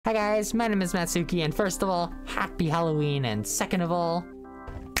Hi guys, my name is Mattsuki, and first of all, happy Halloween, and second of all,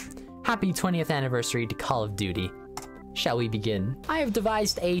 happy 20th anniversary to Call of Duty. Shall we begin? I have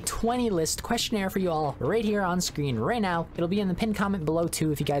devised a 20 list questionnaire for you all right here on screen right now. It'll be in the pinned comment below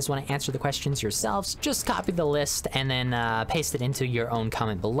too if you guys want to answer the questions yourselves. Just copy the list and then paste it into your own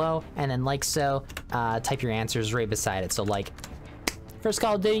comment below, and then like so, type your answers right beside it. So like, first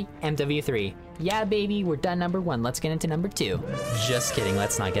Call of Duty, MWIII. Yeah, baby, we're done number 1. Let's get into number 2. Just kidding,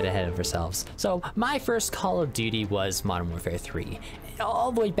 let's not get ahead of ourselves. So my first Call of Duty was Modern Warfare 3.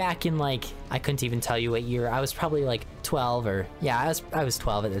 All the way back in, like, I couldn't even tell you what year. I was probably like 12 or, yeah, I was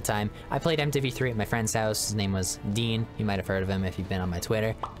 12 at the time. I played MWIII at my friend's house. His name was Dean. You might have heard of him if you've been on my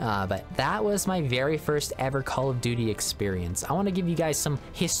Twitter. But that was my very first ever Call of Duty experience. I want to give you guys some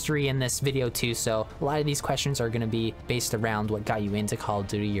history in this video too, so a lot of these questions are going to be based around what got you into Call of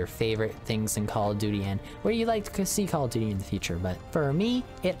Duty, your favorite things in Call of Duty, and where you'd like to see Call of Duty in the future. But for me,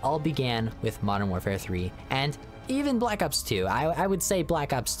 it all began with Modern Warfare 3, and even Black Ops 2. I would say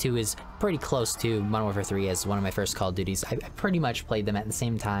Black Ops 2 is pretty close to Modern Warfare 3 as one of my first Call of Duties. I pretty much played them at the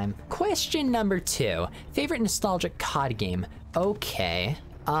same time. Question number 2. Favorite nostalgic COD game? Okay.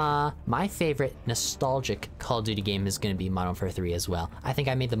 My favorite nostalgic Call of Duty game is going to be Modern Warfare 3 as well. I think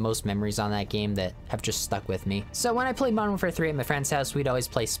I made the most memories on that game that have just stuck with me. So when I played Modern Warfare 3 at my friend's house, we'd always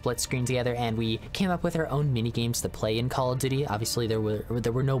play split screen together, and we came up with our own mini games to play in Call of Duty. Obviously, there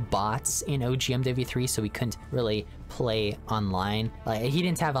were no bots in OG MWIII, so we couldn't really play online. Like, he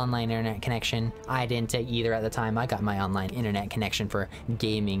didn't have online internet connection. I didn't either at the time. I got my online internet connection for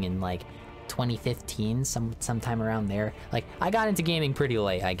gaming in like 2015, sometime around there. Like, I got into gaming pretty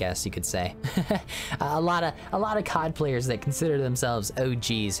late, I guess you could say. a lot of COD players that consider themselves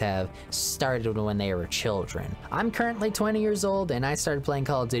OGs have started when they were children. I'm currently 20 years old, and I started playing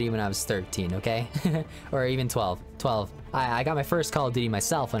Call of Duty when I was 13, okay? Or even 12. I got my first Call of Duty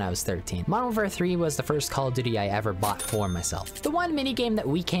myself when I was 13. Modern Warfare 3 was the first Call of Duty I ever bought for myself. The one minigame that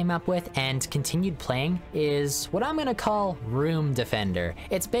we came up with and continued playing is what I'm gonna call Room Defender.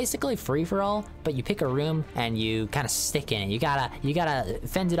 It's basically free-for-all, but you pick a room and you kind of stick in it. You gotta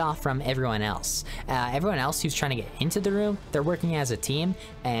fend it off from everyone else. Everyone else who's trying to get into the room, they're working as a team,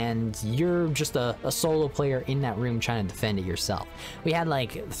 and you're just a solo player in that room trying to defend it yourself. We had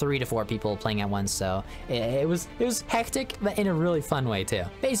like 3 to 4 people playing at once, so it was hectic, but in a really fun way too.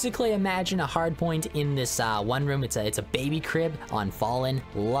 Basically, imagine a hard point in this one room. It's a baby crib on Fallen.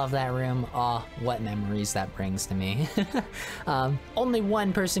 Love that room. Oh, what memories that brings to me. Only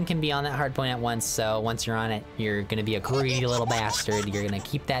one person can be on that hard point at once, so once you're on it, you're gonna be a greedy little bastard. You're gonna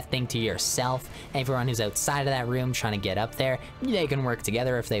keep that thing to yourself. Everyone who's outside of that room trying to get up there, they can work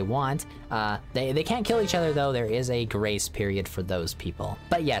together if they want. They can't kill each other though. There is a grace period for those people.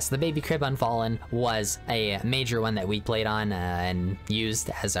 But yes, the baby crib on Fallen was a major one that we played on and used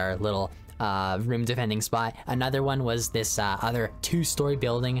as our little room defending spot. Another one was this other 2-story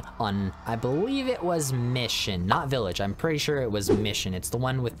building on, I believe it was Mission, not Village. I'm pretty sure it was Mission. It's the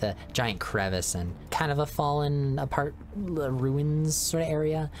one with the giant crevice and kind of a fallen apart ruins sort of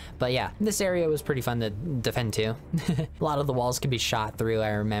area. But yeah, this area was pretty fun to defend too. A lot of the walls could be shot through, I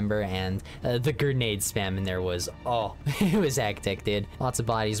remember, and the grenade spam in there was, oh, it was hectic, dude. Lots of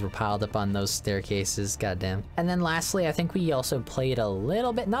bodies were piled up on those staircases, goddamn. And then lastly, I think we also played a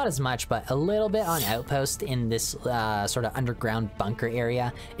little bit, not as much, but a little bit on Outpost in this sort of underground bunker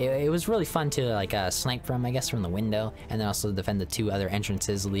area. It was really fun to like snipe from, I guess, from the window, and then also defend the 2 other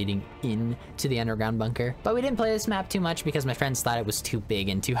entrances leading in to the underground bunker. But we didn't play this map too much because my friends thought it was too big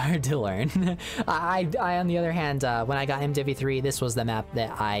and too hard to learn. I on the other hand, when I got MWIII, this was the map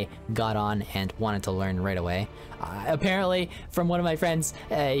that I got on and wanted to learn right away. Apparently, from one of my friends,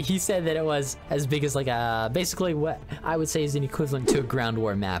 he said that it was as big as like basically what I would say is an equivalent to a ground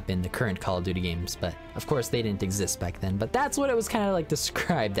war map in the current Call of Duty games, but of course they didn't exist back then. But that's what it was kind of like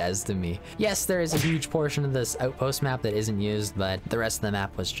described as to me. Yes, there is a huge portion of this Outpost map that isn't used, but the rest of the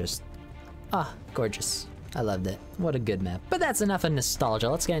map was just, gorgeous. I loved it. What a good map. But that's enough of nostalgia.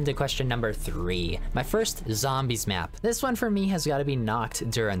 Let's get into question number 3. My first zombies map. This one for me has got to be Nacht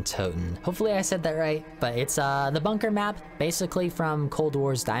der Untoten. Hopefully I said that right, but it's the bunker map, basically from Cold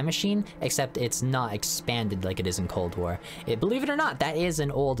War's Die Machine, except it's not expanded like it is in Cold War. Believe it or not, that is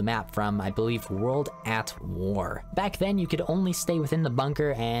an old map from, I believe, World at War. Back then, you could only stay within the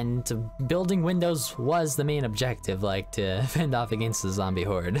bunker, and building windows was the main objective, like to fend off against the zombie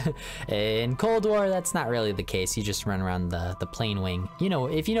horde. In Cold War, that's not really the case. You just run around the plane wing. You know,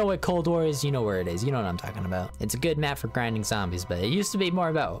 if you know what Cold War is, you know where it is. You know what I'm talking about. It's a good map for grinding zombies, but it used to be more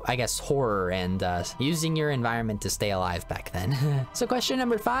about, I guess, horror and using your environment to stay alive back then. So question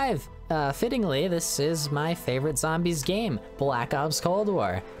number 5. fittingly, this is my favorite zombies game, Black Ops Cold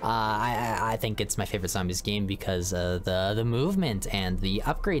War. I think it's my favorite zombies game because the movement and the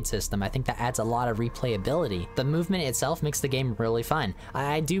upgrade system. I think that adds a lot of replayability. The movement itself makes the game really fun.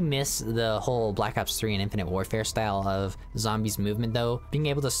 I do miss the whole Black Ops 3 and Infinite Warfare style of zombies movement though. Being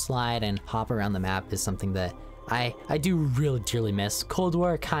able to slide and hop around the map is something that I do really dearly miss. Cold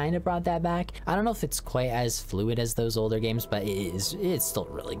War kind of brought that back. I don't know if it's quite as fluid as those older games, but it's still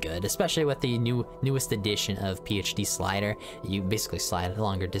really good, especially with the newest edition of PhD Slider. You basically slide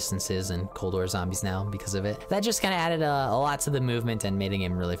longer distances in Cold War Zombies now because of it. That just kind of added a lot to the movement and made the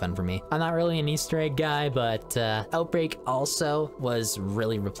game really fun for me. I'm not really an Easter egg guy, but Outbreak also was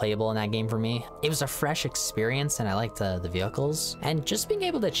really replayable in that game for me. It was a fresh experience and I liked the vehicles, and just being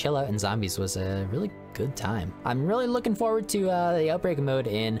able to chill out in zombies was a really good time. I'm really looking forward to the Outbreak mode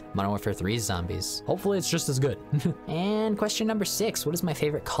in Modern Warfare 3's Zombies. Hopefully it's just as good. And question number 6, what is my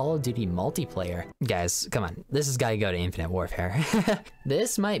favorite Call of Duty multiplayer? Guys, come on, this has got to go to Infinite Warfare.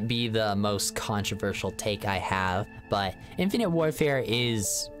 This might be the most controversial take I have, but Infinite Warfare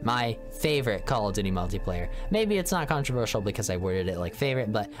is my favorite Call of Duty multiplayer. Maybe it's not controversial because I worded it like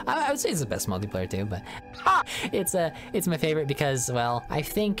favorite, but I would say it's the best multiplayer too, but it's my favorite because, well, I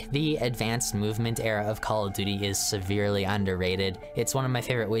think the advanced movement era of Call of Duty is severely underrated. It's one of my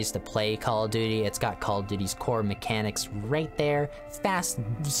favorite ways to play Call of Duty. It's got Call of Duty's core mechanics right there. Fast,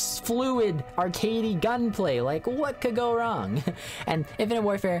 fluid, arcadey gunplay. Like, what could go wrong? And Infinite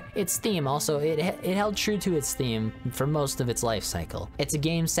Warfare, its theme also, it held true to its theme for most of its life cycle. It's a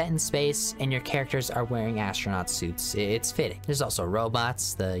game set in space and your characters are wearing astronaut suits. It's fitting. There's also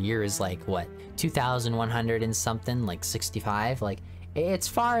robots. The year is like, what, 2100 and something, like 65? Like, it's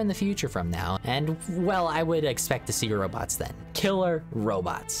far in the future from now, and well, I would expect to see robots then. Killer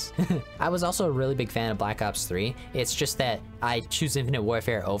robots. I was also a really big fan of Black Ops 3. It's just that I choose Infinite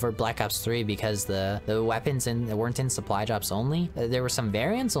Warfare over Black Ops 3 because the weapons weren't in supply drops only. There were some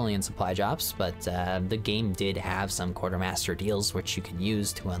variants only in supply drops, but the game did have some quartermaster deals which you could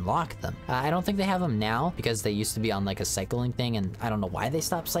use to unlock them. I don't think they have them now because they used to be on like a cycling thing, and I don't know why they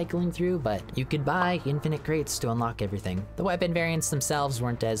stopped cycling through, but you could buy infinite crates to unlock everything. The weapon variants themselves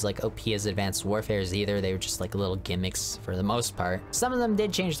weren't as like OP as Advanced Warfare's either. They were just like little gimmicks for the most part. Some of them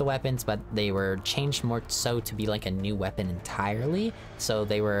did change the weapons, but they were changed more so to be like a new weapon entirely. So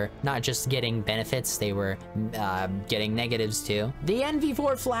they were not just getting benefits, they were getting negatives too. The NV4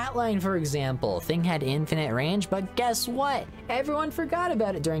 Flatline, for example, thing had infinite range, but guess what? Everyone forgot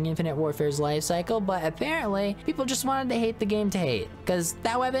about it during Infinite Warfare's life cycle, but apparently people just wanted to hate the game to hate. Because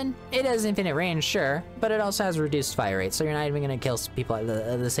that weapon, it has infinite range, sure, but it also has reduced fire rate, so you're not even gonna kill people at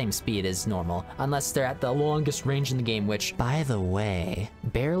the same speed as normal, unless they're at the longest range in the game, which, by the way,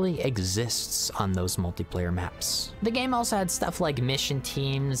 barely exists on those multiplayer maps. The game also had stuff like mission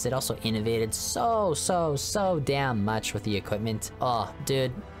teams. It also innovated so damn much with the equipment. Oh,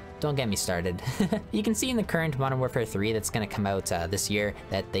 dude. Don't get me started. You can see in the current Modern Warfare 3 that's gonna come out this year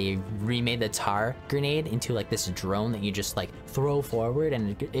that they remade the tar grenade into like this drone that you just like throw forward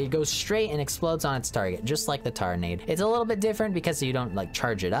and it goes straight and explodes on its target, just like the tar nade. It's a little bit different because you don't like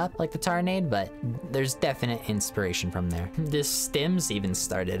charge it up like the tar nade, but there's definite inspiration from there. This stims even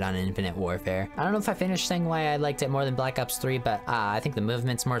started on Infinite Warfare. I don't know if I finished saying why I liked it more than Black Ops 3, but I think the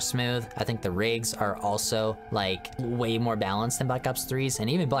movement's more smooth. I think the rigs are also like way more balanced than Black Ops 3's, and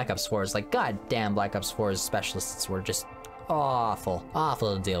even Black Ops 4's, like, goddamn, Black Ops 4's specialists were just awful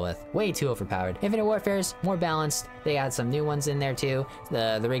to deal with. Way too overpowered. Infinite Warfare's more balanced. They had some new ones in there too.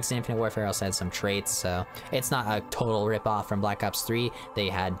 The rigs in Infinite Warfare also had some traits, so it's not a total rip-off from Black Ops 3. They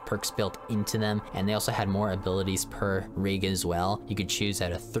had perks built into them, and they also had more abilities per rig as well. You could choose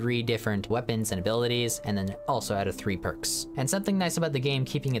out of 3 different weapons and abilities, and then also out of 3 perks. And something nice about the game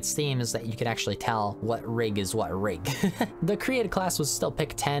keeping its theme is that you could actually tell what rig is what rig. The created class was still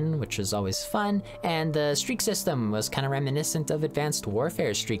pick 10, which was always fun, and the streak system was kind of reminiscent of Advanced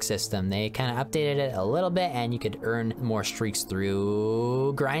Warfare's streak system. They kind of updated it a little bit, and you could earn more streaks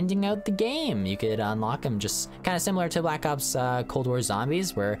through grinding out the game. You could unlock them just kind of similar to Black Ops Cold War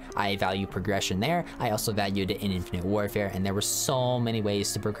Zombies, where I value progression there. I also valued it in Infinite Warfare, and there were so many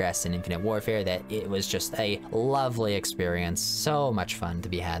ways to progress in Infinite Warfare that it was just a lovely experience. So much fun to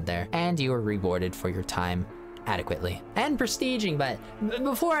be had there, and you were rewarded for your time adequately and prestiging. But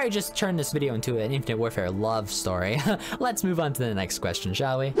before I just turn this video into an Infinite Warfare love story, let's move on to the next question,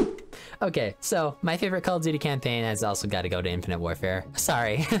 shall we? Okay, so my favorite Call of Duty campaign has also got to go to Infinite Warfare.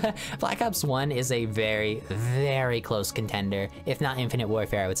 Sorry. Black Ops 1 is a very, very close contender. If not Infinite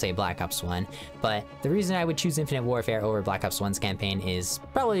Warfare, I would say Black Ops 1. But the reason I would choose Infinite Warfare over Black Ops 1's campaign is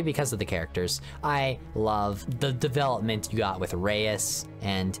probably because of the characters. I love the development you got with Reyes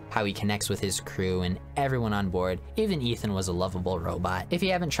and how he connects with his crew and everyone on board. Even Ethan was a lovable robot. If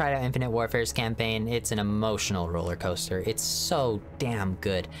you haven't tried out Infinite Warfare's campaign, it's an emotional roller coaster. It's so damn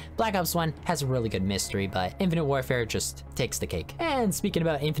good. Black Ops 1 has a really good mystery, but Infinite Warfare just takes the cake. And speaking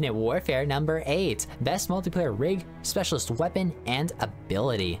about Infinite Warfare, number 8, best multiplayer rig, specialist weapon, and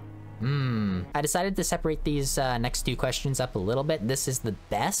ability. I decided to separate these next two questions up a little bit. This is the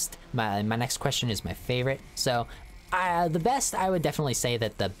best. My next question is my favorite. So the best, I would definitely say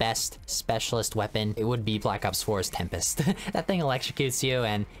that the best specialist weapon, it would be Black Ops 4's Tempest. That thing electrocutes you,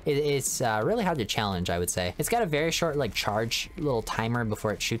 and it's really hard to challenge, I would say. It's got a very short, like, charge little timer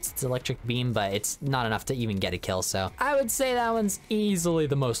before it shoots its electric beam, but it's not enough to even get a kill, so I would say that one's easily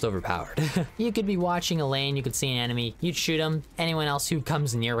the most overpowered. You could be watching a lane, you could see an enemy, you'd shoot him, anyone else who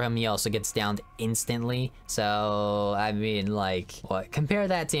comes near him, he also gets downed instantly. So, I mean, like, what? Compare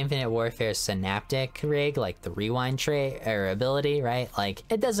that to Infinite Warfare's Synaptic rig, like the rewind trait or ability, right? Like,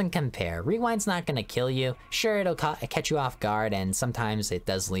 it doesn't compare. Rewind's not gonna kill you. Sure, it'll catch you off guard, and sometimes it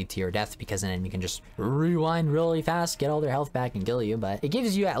does lead to your death because then you can just rewind really fast, get all their health back, and kill you, but it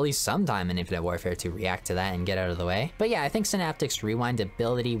gives you at least some time in Infinite Warfare to react to that and get out of the way. But yeah, I think Synaptic's rewind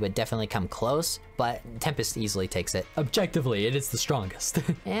ability would definitely come close, but Tempest easily takes it. Objectively, it is the strongest.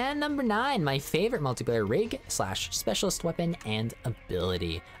 And number 9, my favorite multiplayer rig / specialist weapon and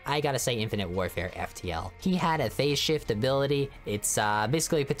ability. I gotta say Infinite Warfare FTL. He had a phase shift ability. It's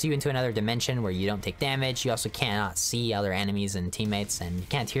basically puts you into another dimension where you don't take damage. You also cannot see other enemies and teammates, and you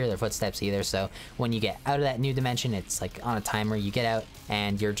can't hear their footsteps either. So when you get out of that new dimension, it's like on a timer, you get out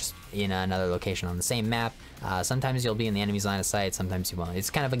and you're just in another location on the same map. Sometimes you'll be in the enemy's line of sight, sometimes you won't. It's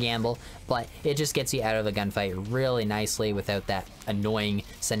kind of a gamble, but it just gets you out of a gunfight really nicely without that annoying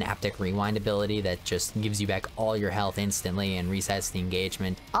Synaptic rewind ability that just gives you back all your health instantly and resets the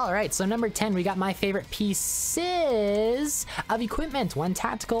engagement. All right, so number 10, we got my favorite pieces of equipment, 1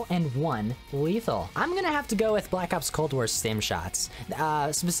 tactical and 1 lethal. I'm gonna have to go with Black Ops Cold War stim shots,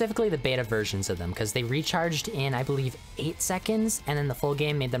 specifically the beta versions of them, because they recharged in, I believe, 8 seconds, and then the full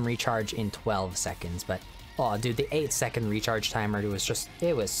game made them recharge in 12 seconds, but oh dude, the 8-second recharge timer,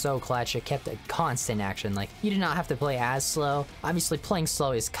 it was so clutch. It kept a constant action. Like, you did not have to play as slow. Obviously playing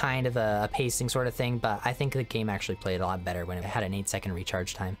slow is kind of a pacing sort of thing, but I think the game actually played a lot better when it had an 8-second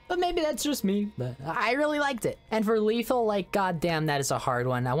recharge time. But maybe that's just me, but I really liked it. And for lethal, like, goddamn, that is a hard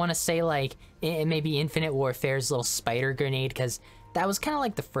one. I want to say, like, maybe Infinite Warfare's little spider grenade, because that was kind of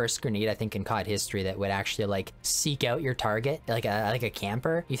like the first grenade, I think, in COD history that would actually, like, seek out your target, like a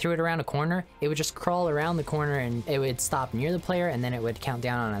camper. You threw it around a corner, it would just crawl around the corner and it would stop near the player, and then it would count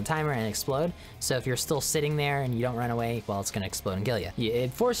down on a timer and explode. So if you're still sitting there and you don't run away, well, it's gonna explode and kill you.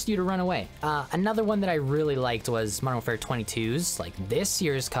 It forced you to run away. Another one that I really liked was Modern Warfare 22's, like this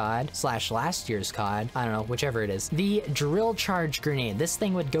year's COD / last year's COD, I don't know, whichever it is. The drill charge grenade. This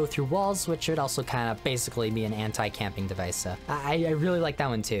thing would go through walls, which would also kind of basically be an anti-camping device. So I really like that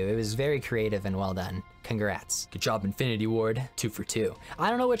one too. It was very creative and well done. Congrats. Good job, Infinity Ward. 2 for 2. I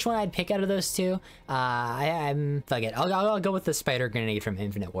don't know which one I'd pick out of those two. Fuck it. I'll go with the spider grenade from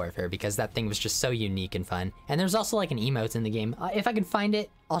Infinite Warfare because that thing was just so unique and fun. And there's also like an emote in the game. If I can find it,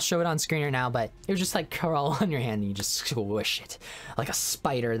 I'll show it on screen right now, but it was just like crawl on your hand and you just squish it like a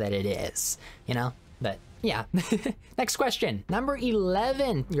spider that it is, you know? But yeah. Next question. Number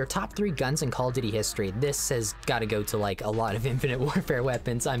 11, your top 3 guns in Call of Duty history. This has got to go to like a lot of Infinite Warfare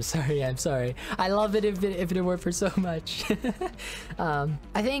weapons. I'm sorry. I love it, Infinite Warfare so much.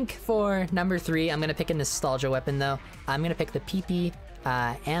 I think for number 3, I'm going to pick a nostalgia weapon though. I'm going to pick the PP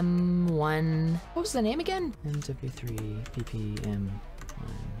M1. What was the name again? MWIII PP M1.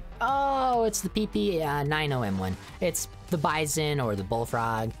 Oh, it's the PP 90M1. It's the Bison or the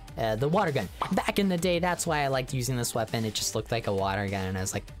Bullfrog, the water gun. Back in the day, that's why I liked using this weapon. It just looked like a water gun, and I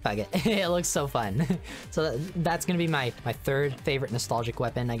was like, fuck it. It looks so fun. So that's gonna be my 3rd favorite nostalgic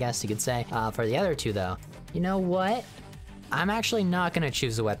weapon, I guess you could say. For the other 2, though, you know what? I'm actually not gonna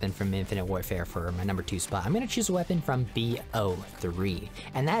choose a weapon from Infinite Warfare for my number 2 spot. I'm gonna choose a weapon from BO3,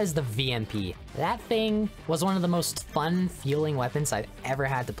 and that is the VMP. That thing was one of the most fun feeling weapons I've ever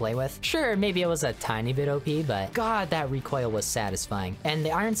had to play with. Sure, maybe it was a tiny bit OP, but god, that recoil was satisfying. And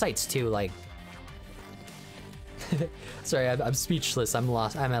the iron sights too, like, Sorry, I'm speechless. I'm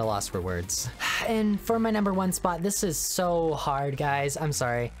lost. I'm at a loss for words. And for my number 1 spot, this is so hard, guys. I'm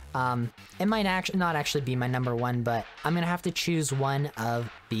sorry. It might not actually be my number 1, but I'm gonna have to choose one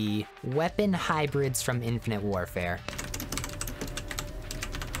of the weapon hybrids from Infinite Warfare.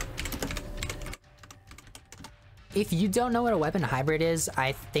 If you don't know what a weapon hybrid is,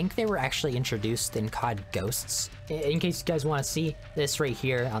 I think they were actually introduced in COD Ghosts. In case you guys want to see this right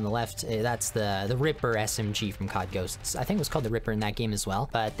here on the left, that's the Ripper SMG from COD Ghosts. I think it was called the Ripper in that game as well,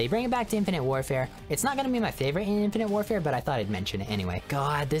 but they bring it back to Infinite Warfare. It's not going to be my favorite in Infinite Warfare, but I thought I'd mention it anyway.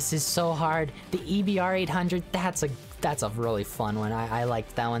 God, this is so hard. The EBR 800, that's a really fun one. I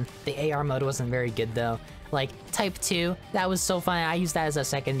liked that one. The AR mode wasn't very good though. Like Type 2, that was so fun. I used that as a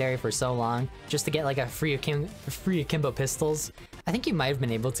secondary for so long, just to get like a free akimbo pistols. I think you might have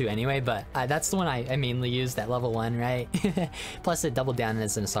been able to anyway, but that's the one I mainly used at level 1, right? Plus it doubled down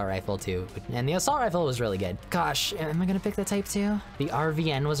as an assault rifle too. And the assault rifle was really good. Gosh, am I gonna pick the Type 2? The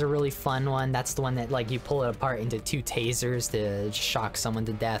RVN was a really fun one. That's the one that like you pull it apart into 2 tasers to shock someone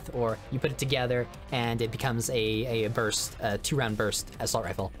to death, or you put it together and it becomes a burst, a 2-round burst assault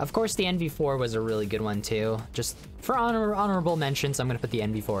rifle. Of course, the NV4 was a really good one too. Just for honorable mentions, I'm gonna put the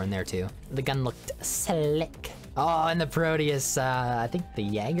NV4 in there too. The gun looked slick. Oh, and the Proteus, I think the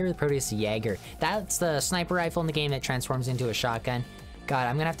Jaeger? The Proteus Jaeger. That's the sniper rifle in the game that transforms into a shotgun. God,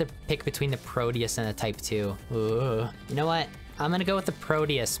 I'm gonna have to pick between the Proteus and the Type 2. Ooh. You know what? I'm gonna go with the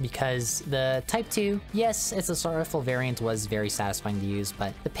Proteus because the Type 2, yes, its assault rifle variant was very satisfying to use,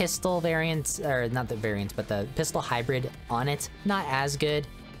 but the pistol variant, or not the variant, but the pistol hybrid on it, not as good.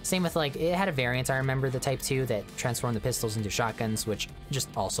 Same with like, it had a variant, I remember, the Type 2 that transformed the pistols into shotguns, which just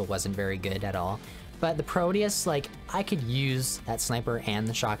also wasn't very good at all. But the Proteus, like, I could use that sniper and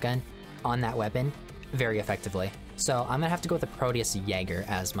the shotgun on that weapon very effectively. So I'm gonna have to go with the Proteus Jaeger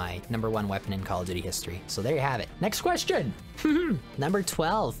as my number 1 weapon in Call of Duty history. So there you have it. Next question. Number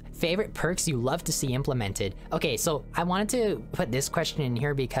 12, favorite perks you love to see implemented. Okay, so I wanted to put this question in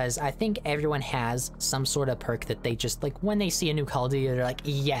here because I think everyone has some sort of perk that they just like, when they see a new Call of Duty, they're like,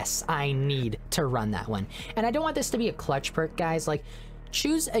 yes, I need to run that one. And I don't want this to be a clutch perk, guys. Like,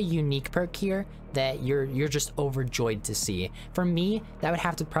 choose a unique perk here that you're just overjoyed to see. For me, that would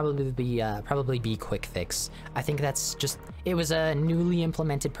have to probably be Quick Fix. I think that's just, it was a newly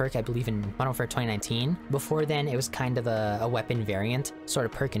implemented perk, I believe, in Modern Warfare 2019. Before then, it was kind of a weapon variant sort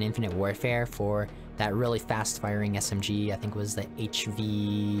of perk in Infinite Warfare for that really fast-firing SMG. I think it was the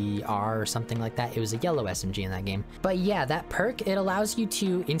HVR or something like that. It was a yellow SMG in that game. But yeah, that perk, it allows you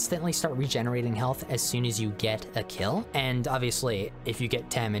to instantly start regenerating health as soon as you get a kill. And obviously, if you get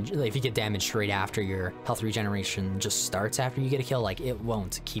damaged right after your health regeneration just starts after you get a kill, like, it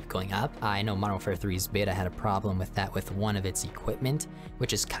won't keep going up. I know Modern Warfare 3's beta had a problem with that with one of its equipment,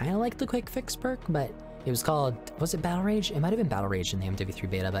 which is kind of like the Quick Fix perk, but it was called, was it Battle Rage? It might have been Battle Rage in the MWIII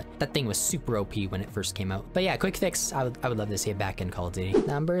beta, but that thing was super OP when it first came out. But yeah, Quick Fix, I would love to see it back in Call of Duty.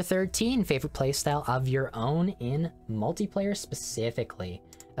 Number 13, favorite playstyle of your own in multiplayer specifically.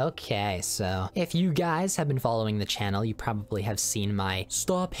 Okay, so if you guys have been following the channel, you probably have seen my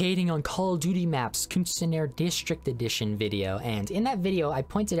Stop Hating on Call of Duty Maps Kunstenair District Edition video, and in that video I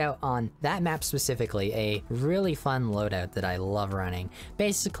pointed out on that map specifically a really fun loadout that I love running.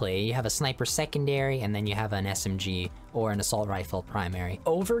 Basically, you have a sniper secondary and then you have an SMG or an assault rifle primary.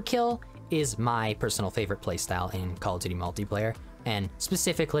 Overkill is my personal favorite playstyle in Call of Duty multiplayer, and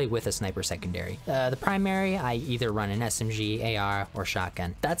specifically with a sniper secondary. The primary, I either run an SMG, AR, or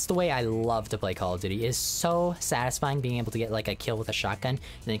shotgun. That's the way I love to play Call of Duty. It is so satisfying being able to get like a kill with a shotgun,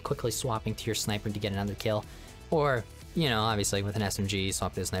 and then quickly swapping to your sniper to get another kill. Or, you know, obviously with an SMG,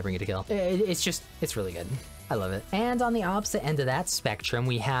 swap to the sniper and get a kill. It's really good. I love it. And on the opposite end of that spectrum,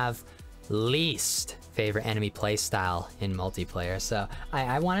 we have least favorite enemy playstyle in multiplayer. So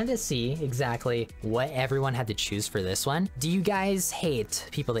I wanted to see exactly what everyone had to choose for this one. Do you guys hate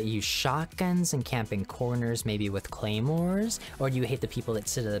people that use shotguns and camp in corners, maybe with claymores? Or do you hate the people that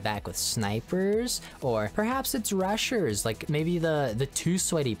sit at the back with snipers? Or perhaps it's rushers, like maybe the too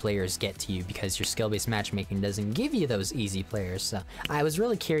sweaty players get to you because your skill-based matchmaking doesn't give you those easy players. So I was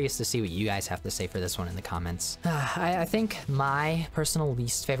really curious to see what you guys have to say for this one in the comments. I think my personal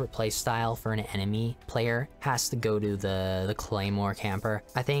least favorite playstyle for an enemy player has to go to the Claymore camper.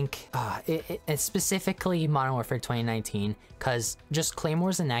 I think it's specifically Modern Warfare 2019, because just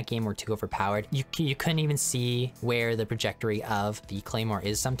Claymores in that game were too overpowered. You couldn't even see where the trajectory of the Claymore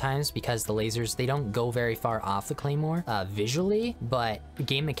is sometimes, because the lasers, they don't go very far off the Claymore visually, but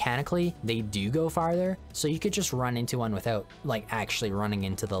game mechanically they do go farther. So you could just run into one without like actually running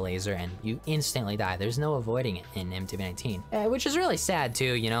into the laser and you instantly die. There's no avoiding it in MWIII, which is really sad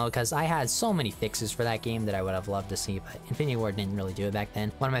too, you know, because I had so many fixes fixes for that game that I would have loved to see, but Infinity Ward didn't really do it back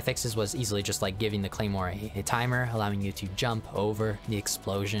then. One of my fixes was easily just like giving the Claymore a timer, allowing you to jump over the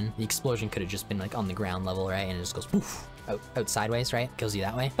explosion. The explosion could have just been like on the ground level, right? And it just goes poof. Out sideways, right? Kills you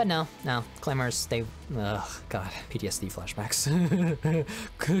that way. But no, Claymores, they, ugh, God, PTSD flashbacks.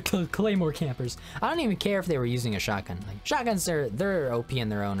 Claymore campers. I don't even care if they were using a shotgun. Like, shotguns, they're OP in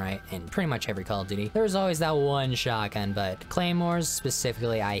their own right in pretty much every Call of Duty. There's always that one shotgun, but Claymores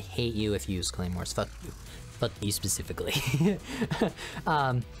specifically, I hate you if you use Claymores. Fuck you. Fuck you specifically.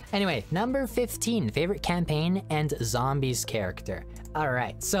 Anyway, number 15, favorite campaign and zombies character. All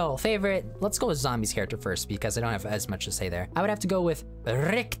right, so favorite, let's go with zombies character first because I don't have as much to say there. I would have to go with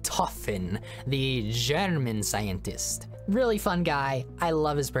Richthofen, the German scientist. Really fun guy. I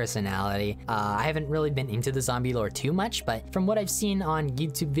love his personality. I haven't really been into the zombie lore too much, but from what I've seen on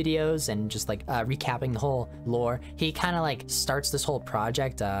YouTube videos and just like recapping the whole lore, he kind of like starts this whole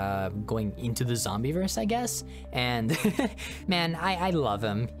project going into the zombieverse, I guess. And man, I love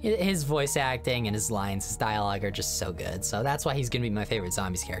him. His voice acting and his lines, his dialogue are just so good. So that's why he's gonna be my favorite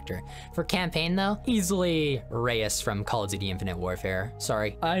zombies character. For campaign though, easily Reyes from Call of Duty Infinite Warfare.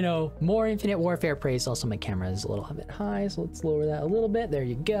 Sorry, I know, more Infinite Warfare praise. Also my camera is a little bit high, so let's lower that a little bit. There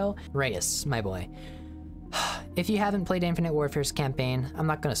you go. Reyes, my boy. If you haven't played Infinite Warfare's campaign, I'm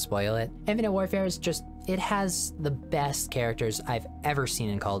not gonna spoil it. Infinite Warfare is just, it has the best characters I've ever seen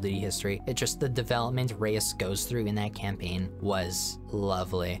in Call of Duty history. It just, the development Reyes goes through in that campaign was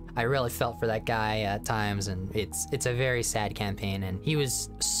lovely. I really felt for that guy at times, and it's a very sad campaign, and he was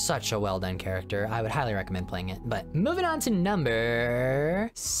such a well done character. I would highly recommend playing it. But moving on to number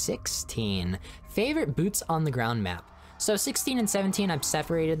 16, favorite boots on the ground map. So 16 and 17, I've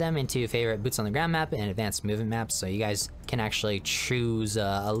separated them into favorite boots on the ground map and advanced movement maps, so you guys can actually choose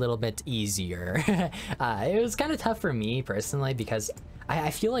a little bit easier. It was kind of tough for me personally because I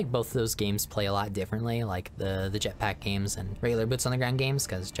feel like both of those games play a lot differently, like the jetpack games and regular boots on the ground games,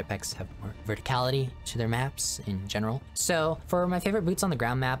 because jetpacks have more verticality to their maps in general. So for my favorite boots on the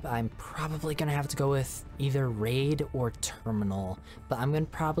ground map, I'm probably gonna have to go with either Raid or Terminal, but I'm gonna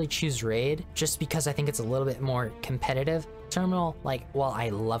probably choose Raid just because I think it's a little bit more competitive. Terminal, like, while I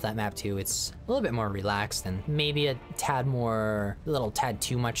love that map too, it's a little bit more relaxed and maybe a little tad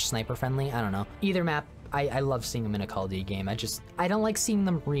too much sniper friendly. I don't know. Either map, I love seeing them in a Call of Duty game. I don't like seeing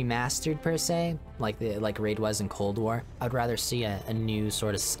them remastered per se, like Raid was in Cold War. I'd rather see a new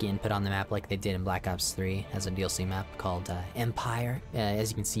sort of skin put on the map like they did in Black Ops 3 as a DLC map called Empire.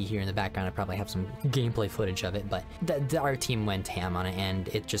 As you can see here in the background, I probably have some gameplay footage of it, but our team went ham on it and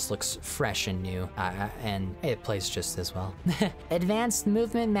it just looks fresh and new, and it plays just as well. Advanced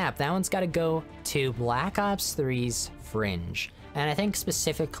movement map, that one's gotta go to Black Ops 3's Fringe. And I think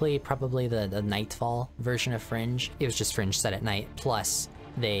specifically probably the Nightfall version of Fringe. It was just Fringe set at night, plus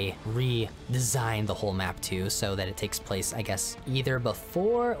they redesigned the whole map too, so that it takes place, I guess, either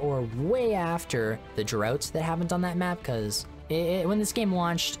before or way after the drought that happened on that map, because when this game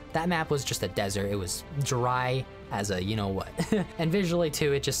launched, that map was just a desert. It was dry as a you-know-what. And visually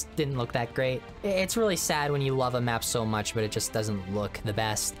too, it just didn't look that great. It's really sad when you love a map so much, but it just doesn't look the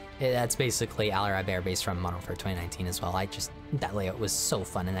best. That's basically Al Arabi Air Base from Modern Warfare 2019 as well. That layout was so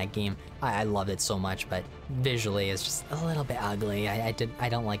fun in that game. I loved it so much, but visually it's just a little bit ugly. I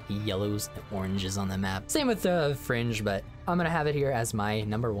don't like the yellows and the oranges on the map. Same with the Fringe, but I'm gonna have it here as my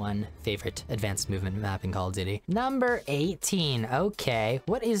number 1 favorite advanced movement map in Call of Duty. Number 18, okay.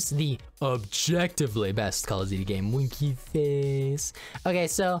 What is the objectively best Call of Duty game? Winky Face. Okay,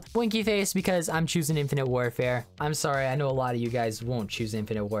 so Winky Face because I'm choosing Infinite Warfare. I'm sorry, I know a lot of you guys won't choose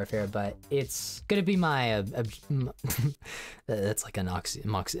Infinite Warfare, but it's gonna be my that's like an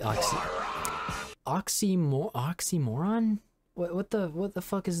oxymoron? What the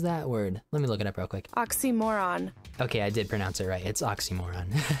fuck is that word? Let me look it up real quick. Oxymoron. Okay, I did pronounce it right. It's oxymoron.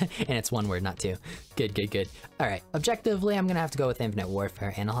 And it's one word, not two. Good. All right, objectively, I'm gonna have to go with Infinite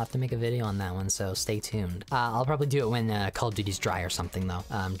Warfare, and I'll have to make a video on that one, so stay tuned. I'll probably do it when Call of Duty's dry or something though,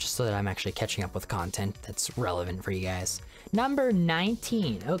 just so that I'm actually catching up with content that's relevant for you guys. Number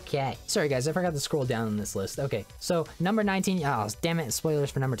 19, okay. Sorry guys, I forgot to scroll down on this list. Okay, so number 19, oh damn it, spoilers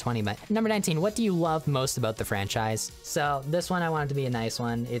for number 20, but number 19, what do you love most about the franchise? So this one I want it to be a nice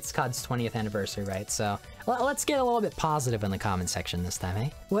one. It's COD's 20th anniversary, right? So let's get a little bit positive in the comment section this time, eh?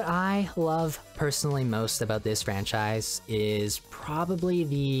 What I love personally most about this franchise is probably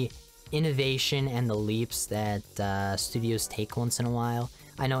the innovation and the leaps that studios take once in a while.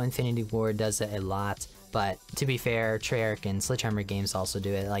 I know Infinity Ward does it a lot, but to be fair, Treyarch and Sledgehammer Games also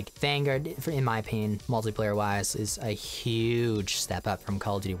do it. Like Vanguard, in my opinion, multiplayer wise, is a huge step up from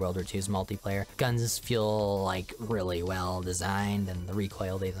Call of Duty World War II's multiplayer. Guns feel like really well designed, and the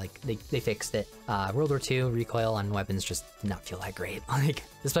recoil, they fixed it. World War II recoil on weapons just did not feel that great, like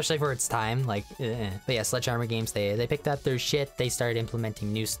especially for its time. Like, but yeah, Sledgehammer Games, they picked up their shit. They started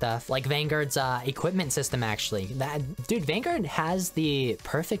implementing new stuff, like Vanguard's equipment system. Actually, dude, Vanguard has the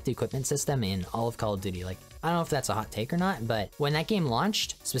perfect equipment system in all of Call of Duty. Like, I don't know if that's a hot take or not, but when that game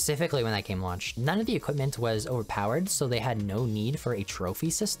launched, specifically when that game launched, none of the equipment was overpowered, so they had no need for a trophy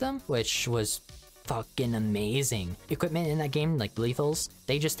system, which was fucking amazing. Equipment in that game, like lethals,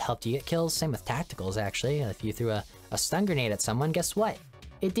 they just helped you get kills. Same with tacticals, actually. If you threw a stun grenade at someone, guess what?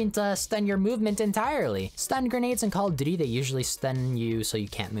 It didn't stun your movement entirely. Stun grenades in Call of Duty, they usually stun you so you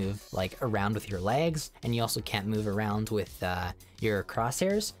can't move like around with your legs, and you also can't move around with your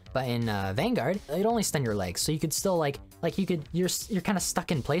crosshairs. But in Vanguard, it only stun your legs, so you could still you're kind of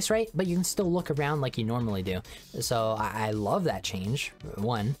stuck in place, right? But you can still look around like you normally do. So I love that change,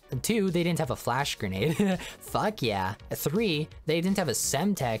 1. 2, they didn't have a flash grenade. Fuck yeah. 3, they didn't have a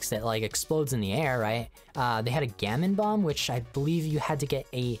Semtex that like explodes in the air, right? They had a gammon bomb, which I believe you had to get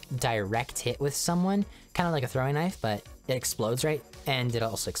a direct hit with someone, kind of like a throwing knife, but it explodes, right? And it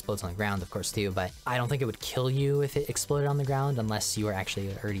also explodes on the ground, of course, too, but I don't think it would kill you if it exploded on the ground unless you were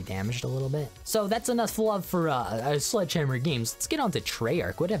actually already damaged a little bit. So that's enough love for Sledgehammer Games. Let's get on to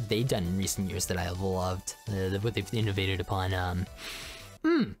Treyarch. What have they done in recent years that I have loved? What they've innovated upon?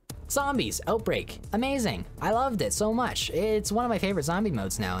 Zombies, Outbreak, amazing. I loved it so much. It's one of my favorite zombie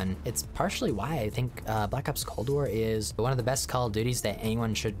modes now, and it's partially why I think Black Ops Cold War is one of the best Call of Duties that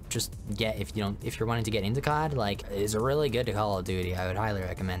anyone should just get if you're wanting to get into COD. Like, it's a really good Call of Duty. I would highly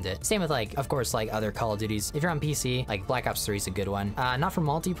recommend it. Same with like, of course, like other Call of Duties. If you're on PC, like Black Ops 3 is a good one. Not for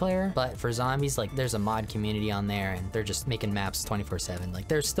multiplayer, but for zombies, like there's a mod community on there, and they're just making maps 24/7. Like,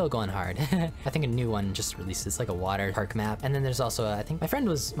 they're still going hard. I think a new one just released. It's like a water park map, and then there's also I think my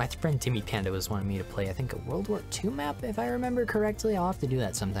friend Timmy Panda was wanting me to play, I think, a World War II map, if I remember correctly. I'll have to do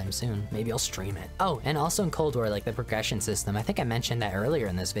that sometime soon. Maybe I'll stream it. Oh, and also in Cold War, like the progression system. I think I mentioned that earlier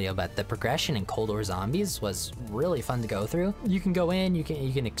in this video, but the progression in Cold War Zombies was really fun to go through. You can go in, you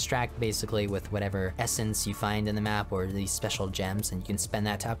can extract basically with whatever essence you find in the map or these special gems, and you can spend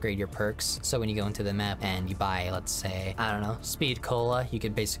that to upgrade your perks. So when you go into the map and you buy, let's say, I don't know, Speed Cola, you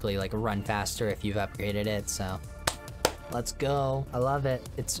could basically like run faster if you've upgraded it. So let's go. I love it.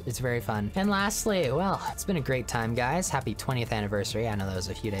 It's very fun. And lastly, well, it's been a great time, guys. Happy 20th anniversary. I know that was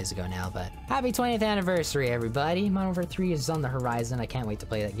a few days ago now, but happy 20th anniversary, everybody. Modern Warfare 3 is on the horizon. I can't wait to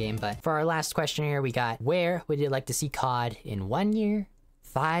play that game. But for our last question here, we got, where would you like to see COD in 1 year,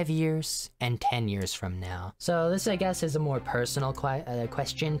 5 years, and 10 years from now? So this, I guess, is a more personal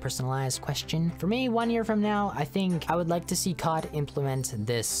personalized question. For me, 1 year from now, I think I would like to see COD implement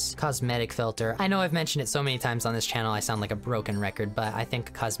this cosmetic filter. I know I've mentioned it so many times on this channel, I sound like a broken record, but I think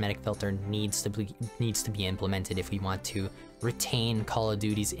a cosmetic filter needs to be implemented if we want to retain Call of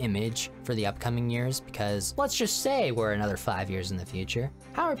Duty's image for the upcoming years, because let's just say we're another 5 years in the future.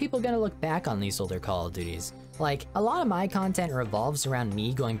 How are people gonna look back on these older Call of Duties? Like, a lot of my content revolves around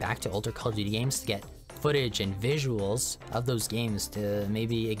me going back to older Call of Duty games to get footage and visuals of those games to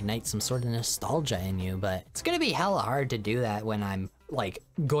maybe ignite some sort of nostalgia in you, but it's gonna be hella hard to do that when I'm like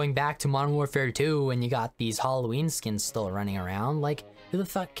going back to Modern Warfare 2 when you got these Halloween skins still running around. Like, who the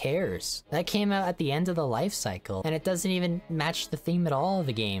fuck cares? That came out at the end of the life cycle, and it doesn't even match the theme at all of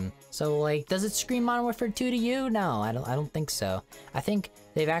the game. So like, does it scream Modern Warfare 2 to you? No, I don't think so. I think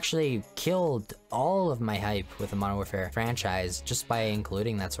they've actually killed all of my hype with the Modern Warfare franchise just by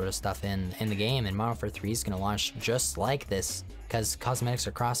including that sort of stuff in the game, and Modern Warfare 3 is gonna launch just like this, because cosmetics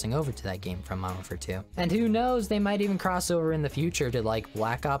are crossing over to that game from Modern Warfare 2. And who knows, they might even cross over in the future to like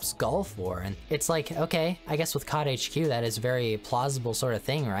Black Ops Gulf War. And it's like, okay, I guess with COD HQ, that is a very plausible sort of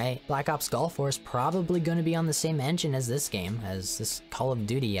thing, right? Black Ops Gulf War is probably going to be on the same engine as this game, as this Call of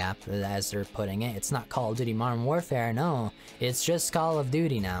Duty app, as they're putting it. It's not Call of Duty Modern Warfare, no. It's just Call of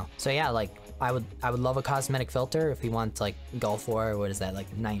Duty now. So yeah, like, I would love a cosmetic filter if we want like Gulf War, what is that, like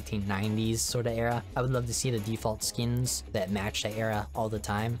 1990s sort of era. I would love to see the default skins that match that era all the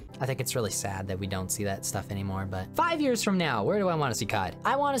time. I think it's really sad that we don't see that stuff anymore, but 5 years from now, where do I want to see COD?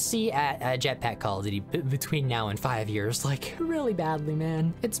 I want to see at Jetpack Call of Duty between now and 5 years, like really badly,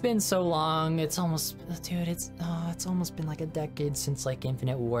 man. It's been so long. It's almost, dude, it's almost been like a decade since like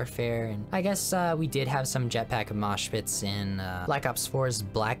Infinite Warfare, and I guess we did have some jetpack mosh pits in Black Ops 4's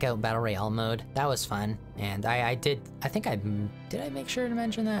Blackout Battle Royale mode. That was fun, and did I make sure to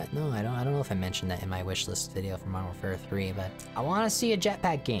mention that? No, I don't know if I mentioned that in my wishlist video for Modern Warfare 3, but I want to see a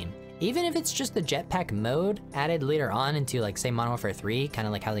jetpack game. Even if it's just the jetpack mode added later on into like say Modern Warfare 3, kind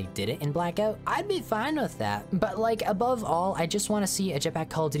of like how they did it in Blackout, I'd be fine with that. But like above all, I just want to see a jetpack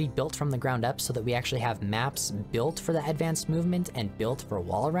Call of Duty built from the ground up so that we actually have maps built for the advanced movement and built for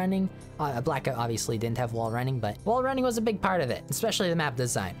wall running. Blackout obviously didn't have wall running, but wall running was a big part of it, especially the map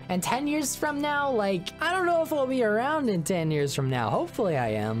design. And 10 years from now, like, I don't know if I'll be around in 10 years from now. Hopefully I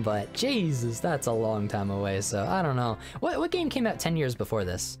am, but Jesus, that's a long time away, so I don't know. What game came out 10 years before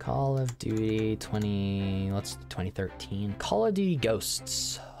this? Call of Duty 2013. Call of Duty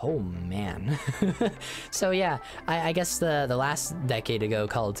Ghosts. Oh man. So yeah, I guess the last decade ago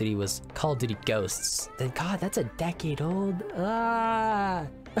Call of Duty was Call of Duty Ghosts. God, that's a decade old.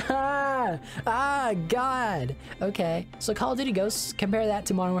 God. Okay, so Call of Duty Ghosts, compare that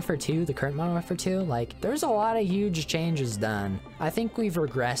to Modern Warfare 2, the current Modern Warfare 2, like, there's a lot of huge changes done. I think we've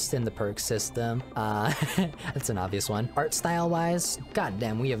regressed in the perk system. That's an obvious one. Art style wise,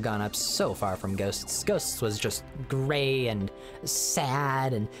 goddamn, we have gone up so far from Ghosts. Ghosts was just gray and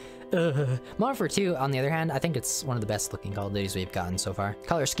sad and Modern Warfare 2, on the other hand, I think it's one of the best looking Call of Duties we've gotten so far.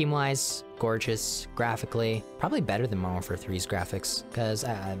 Color scheme wise, gorgeous. Graphically, probably better than Modern Warfare 3's graphics, because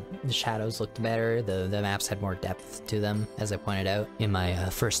the shadows looked better, the maps had more depth to them, as I pointed out in my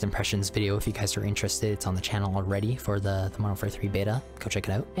first impressions video. If you guys are interested, it's on the channel already for the Modern Warfare 3 beta. Go check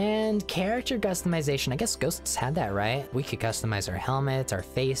it out. And character customization, I guess Ghosts had that, right? We could customize our helmets, our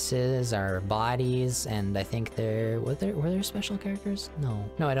faces, our bodies, and I think were there special characters?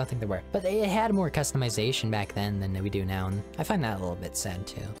 No, I don't think there were. But they had more customization back then than we do now, and I find that a little bit sad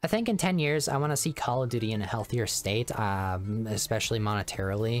too. I think in 10 years, I want to see Call of Duty in a healthier state, especially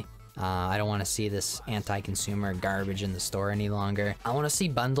monetarily. I don't want to see this anti-consumer garbage in the store any longer. I want to see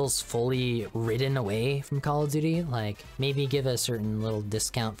bundles fully ridden away from Call of Duty. Like, maybe give a certain little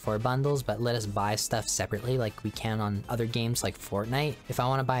discount for bundles, but let us buy stuff separately like we can on other games like Fortnite. If I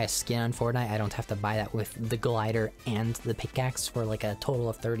want to buy a skin on Fortnite, I don't have to buy that with the glider and the pickaxe for like a total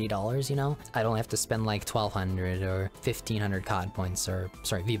of $30, you know? I don't have to spend like 1,200 or 1,500 COD points, or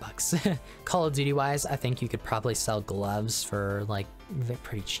sorry, V-Bucks. Call of Duty wise, I think you could probably sell gloves for like they're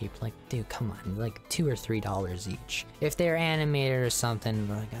pretty cheap. Like, dude, come on, like $2 or $3 each. If they're animated or something,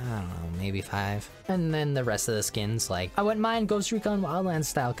 like, I don't know, maybe $5. And then the rest of the skins, like, I wouldn't mind Ghost Recon Wildlands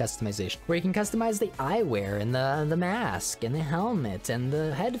style customization, where you can customize the eyewear and the mask and the helmet and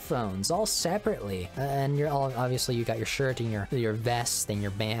the headphones all separately. And you're all, obviously you got your shirt and your vest and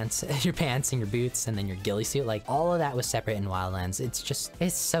your pants, and your boots, and then your ghillie suit. Like, all of that was separate in Wildlands.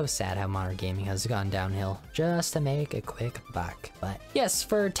 It's so sad how modern gaming has gone downhill just to make a quick buck. But yes,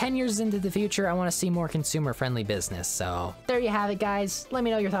 for 10 years into the future, I want to see more consumer-friendly business. So there you have it, guys. Let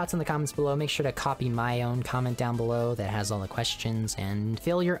me know your thoughts in the comments below. Make sure to copy my own comment down below that has all the questions and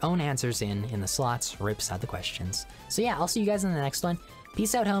fill your own answers in the slots right beside the questions. So yeah, I'll see you guys in the next one.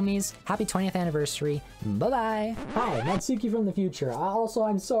 Peace out, homies. Happy 20th anniversary. Bye-bye. Hi, Mattsuki from the future. Also,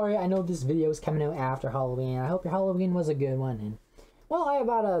 I'm sorry. I know this video is coming out after Halloween. I hope your Halloween was a good one. And, well, I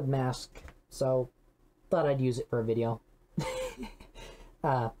bought a mask, so thought I'd use it for a video.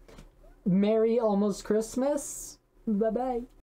 Merry almost Christmas. Bye-bye.